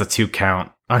H, gets a 2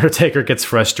 count. Undertaker gets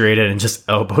frustrated and just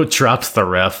elbow drops the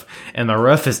ref, and the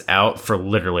ref is out for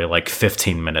literally like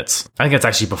 15 minutes. I think it's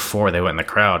actually before they went in the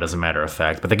crowd, as a matter of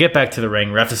fact. But they get back to the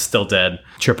ring, ref is still dead.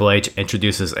 Triple H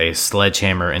introduces a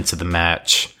sledgehammer into the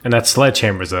match, and that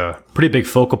sledgehammer is a pretty big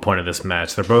focal point of this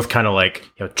match. They're both kind of like,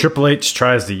 Triple H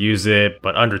tries to use it,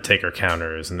 but Undertaker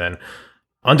counters, and then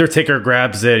Undertaker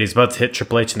grabs it, he's about to hit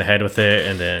Triple H in the head with it,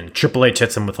 and then Triple H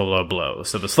hits him with a low blow.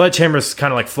 So the sledgehammer's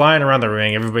kind of like flying around the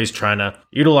ring. Everybody's trying to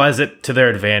utilize it to their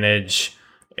advantage.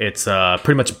 It's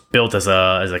pretty much built as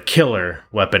a killer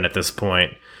weapon at this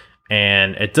point,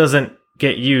 and it doesn't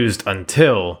get used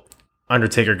until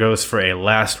Undertaker goes for a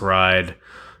last ride.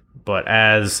 But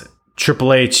as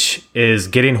Triple H is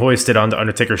getting hoisted onto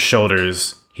Undertaker's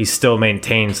shoulders, he still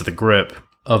maintains the grip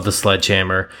of the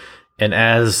sledgehammer. And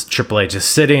as Triple H is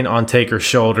sitting on Taker's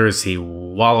shoulders, he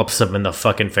wallops him in the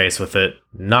fucking face with it,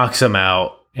 knocks him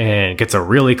out, and gets a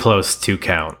really close 2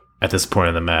 count at this point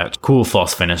in the match. Cool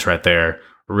false finish right there.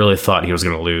 Really thought he was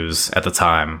going to lose at the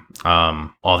time.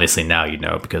 Obviously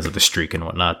now because of the streak and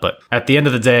whatnot. But at the end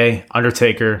of the day,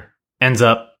 Undertaker ends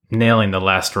up nailing the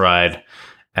last ride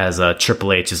as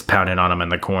Triple H is pounding on him in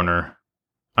the corner.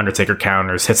 Undertaker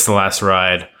counters, hits the last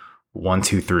ride. 1,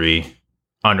 2, 3.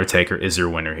 Undertaker is your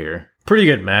winner here. Pretty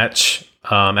good match.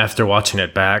 After watching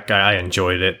it back, I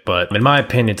enjoyed it, but in my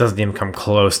opinion, it doesn't even come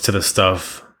close to the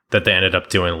stuff that they ended up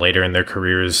doing later in their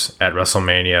careers at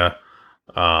WrestleMania.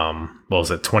 What was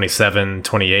it, 27,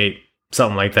 28,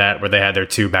 something like that, where they had their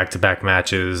 2 back-to-back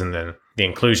matches, and then the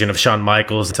inclusion of Shawn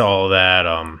Michaels into all of that.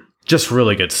 Just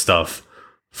really good stuff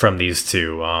from these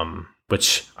two,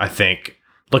 which I think,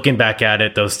 looking back at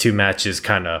it, those 2 matches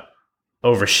kind of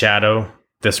overshadow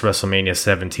this WrestleMania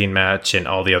 17 match and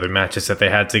all the other matches that they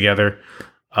had together.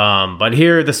 But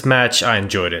here, this match, I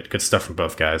enjoyed it. Good stuff from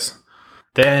both guys.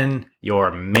 Then, your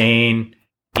main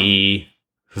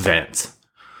event.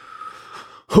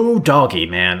 Who doggy,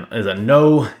 man, is a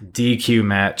no DQ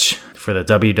match for the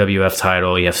WWF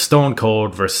title. You have Stone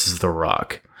Cold versus The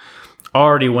Rock.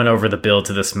 Already went over the build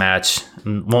to this match.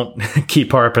 Won't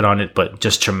keep harping on it, but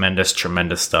just tremendous,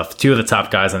 tremendous stuff. 2 of the top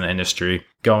guys in the industry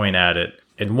going at it.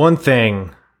 And one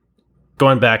thing,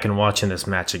 going back and watching this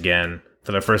match again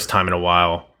for the first time in a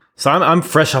while. So I'm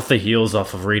fresh off the heels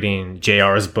off of reading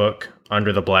JR's book,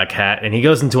 Under the Black Hat, and he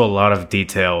goes into a lot of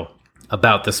detail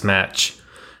about this match.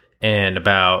 and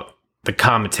about the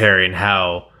commentary and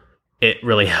how it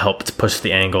really helped push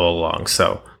the angle along.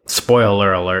 So,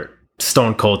 spoiler alert,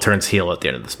 Stone Cold turns heel at the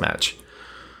end of this match.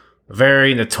 A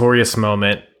very notorious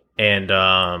moment, and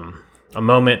a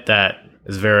moment that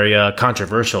is very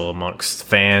controversial amongst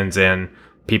fans and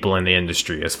people in the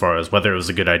industry as far as whether it was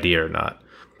a good idea or not.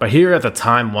 But here at the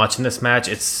time watching this match,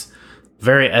 it's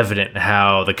very evident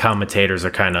how the commentators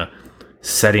are kind of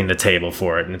setting the table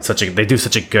for it, and they do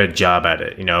such a good job at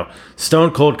it.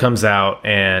 Stone Cold comes out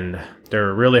and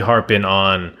they're really harping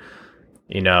on,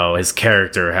 his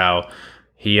character, how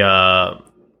he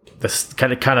this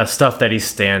kind of stuff that he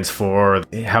stands for,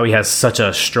 how he has such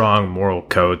a strong moral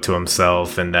code to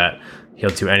himself, and that he'll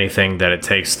do anything that it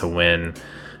takes to win.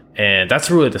 And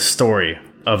that's really the story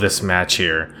of this match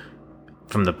here.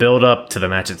 From the build up to the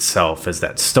match itself, is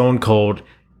that Stone Cold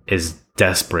is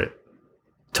desperate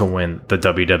to win the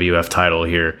WWF title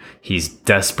here. He's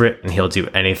desperate, and he'll do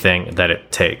anything that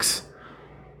it takes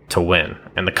to win.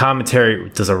 And the commentary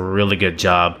does a really good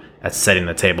job at setting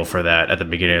the table for that at the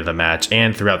beginning of the match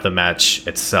and throughout the match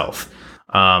itself.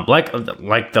 Like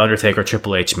the Undertaker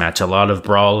Triple H match, a lot of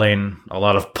brawling, a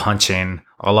lot of punching,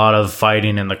 a lot of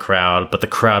fighting in the crowd, but the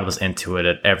crowd was into it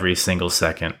at every single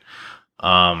second.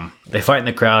 They fight in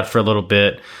the crowd for a little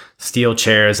bit. Steel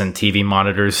chairs and TV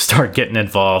monitors start getting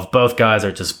involved. Both guys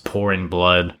are just pouring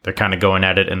blood. They're kind of going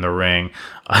at it in the ring.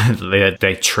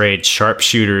 They trade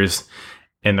sharpshooters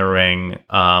in the ring,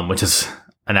 which is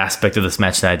an aspect of this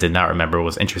match that I did not remember. It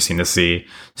was interesting to see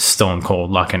Stone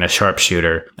Cold locking a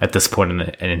sharpshooter at this point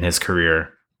in his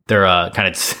career. They're kind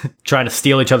of trying to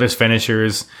steal each other's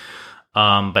finishers,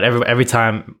 but every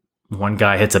time one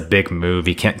guy hits a big move,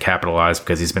 he can't capitalize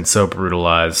because he's been so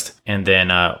brutalized. And then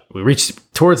we reach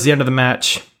towards the end of the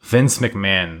match. Vince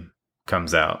McMahon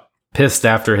comes out, pissed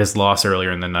after his loss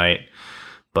earlier in the night,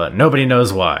 but nobody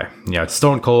knows why.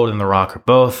 Stone Cold and The Rock are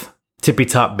both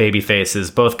tippy-top baby faces.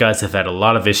 Both guys have had a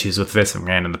lot of issues with Vince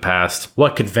McMahon in the past.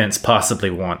 What could Vince possibly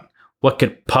want? What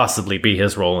could possibly be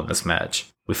his role in this match?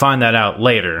 We find that out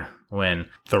later when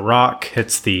The Rock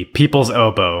hits the people's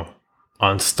elbow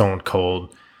on Stone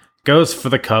Cold. Goes for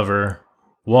the cover.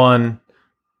 1,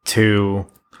 2.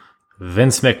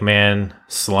 Vince McMahon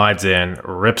slides in,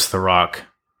 rips The Rock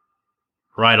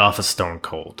right off of Stone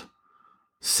Cold,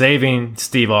 saving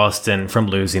Steve Austin from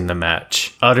losing the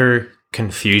match. Utter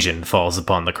confusion falls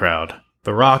upon the crowd.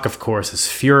 The Rock, of course,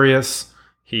 is furious.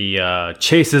 He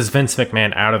chases Vince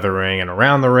McMahon out of the ring and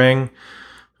around the ring.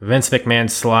 Vince McMahon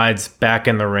slides back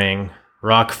in the ring.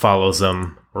 Rock follows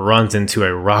him, runs into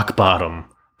a rock bottom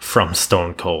from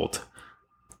Stone Cold.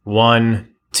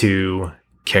 1, 2,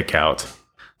 kick out.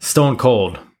 Stone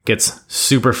Cold gets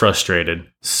super frustrated,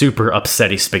 super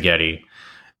upsetty spaghetti,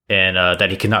 and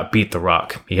that he cannot beat The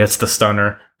Rock. He hits the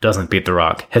stunner, doesn't beat The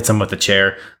Rock. Hits him with a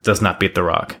chair, does not beat The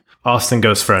Rock. Austin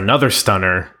goes for another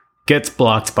stunner, gets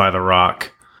blocked by The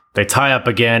Rock. They tie up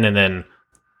again, and then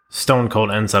Stone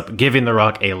Cold ends up giving The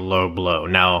Rock a low blow.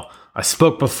 Now, I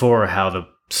spoke before how the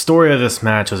story of this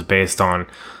match was based on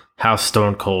how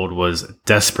Stone Cold was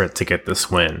desperate to get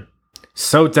this win.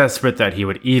 So desperate that he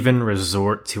would even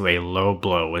resort to a low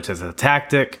blow, which is a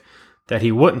tactic that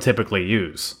he wouldn't typically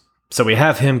use. So we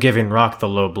have him giving Rock the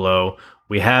low blow.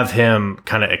 We have him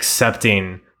kind of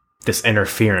accepting this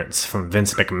interference from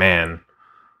Vince McMahon.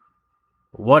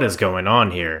 What is going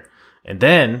on here? And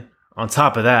then, on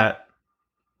top of that,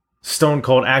 Stone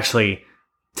Cold actually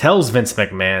tells Vince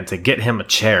McMahon to get him a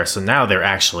chair. So now they're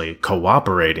actually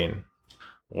cooperating.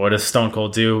 What does Stone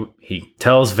Cold do? He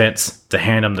tells Vince to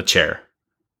hand him the chair.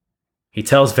 He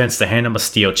tells Vince to hand him a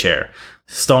steel chair.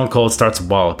 Stone Cold starts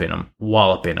walloping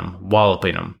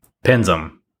him, pins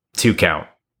him, 2 count.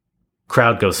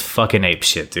 Crowd goes fucking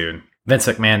apeshit, dude. Vince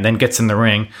McMahon then gets in the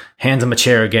ring, hands him a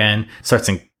chair again, starts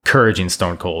encouraging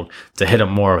Stone Cold to hit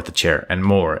him more with the chair, and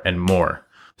more and more.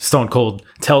 Stone Cold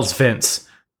tells Vince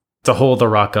to hold The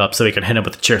Rock up so he can hit him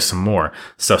with the chair some more.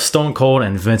 So Stone Cold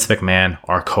and Vince McMahon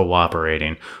are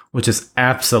cooperating, which is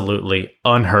absolutely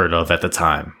unheard of at the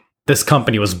time. This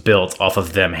company was built off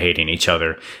of them hating each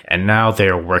other, and now they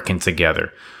are working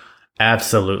together.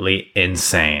 Absolutely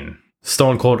insane.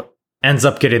 Stone Cold ends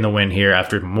up getting the win here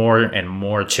after more and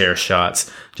more chair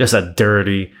shots. Just a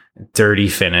dirty, dirty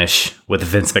finish with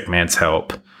Vince McMahon's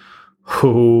help.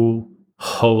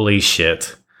 Holy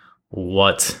shit.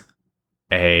 What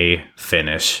a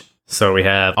finish. So we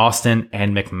have Austin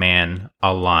and McMahon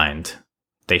aligned.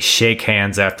 They shake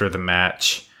hands after the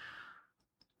match.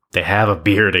 They have a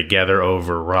beer together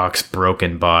over Rock's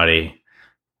broken body.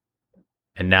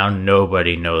 And now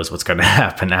nobody knows what's going to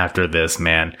happen after this,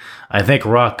 man. I think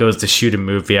Rock goes to shoot a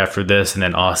movie after this, and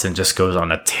then Austin just goes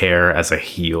on a tear as a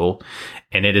heel.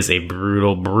 And it is a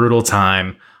brutal, brutal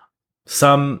time.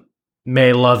 Some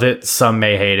may love it, some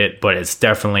may hate it, but it's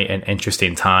definitely an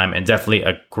interesting time and definitely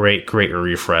a great, great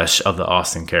refresh of the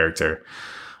Austin character.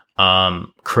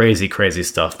 Crazy, crazy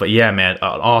stuff. But yeah, man, an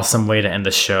awesome way to end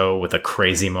the show with a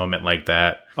crazy moment like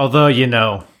that. Although, you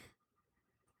know,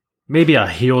 maybe a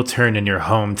heel turn in your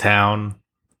hometown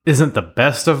isn't the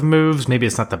best of moves. Maybe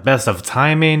it's not the best of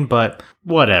timing, but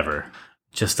whatever.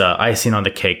 Just icing on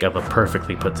the cake of a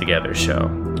perfectly put together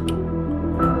show.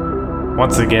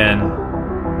 Once again,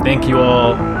 thank you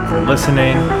all for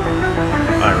listening.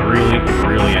 I really,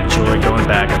 really enjoy going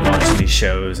back and watching these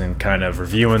shows and kind of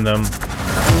reviewing them.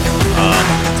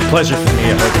 It's a pleasure for me.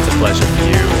 I hope it's a pleasure for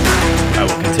you. I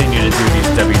will continue to do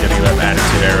these WWF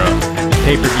Attitude Era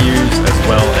pay-per-views as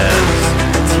well as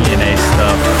TNA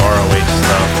stuff, ROH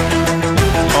stuff,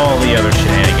 all the other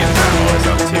shenanigans I'm always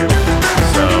up to.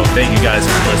 So thank you guys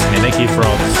for listening. Thank you for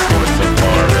all the support so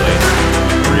far. Really,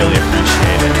 really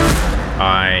appreciate it.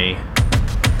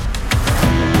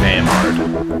 Damn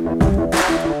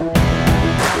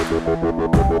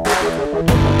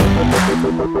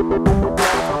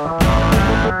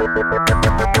hard.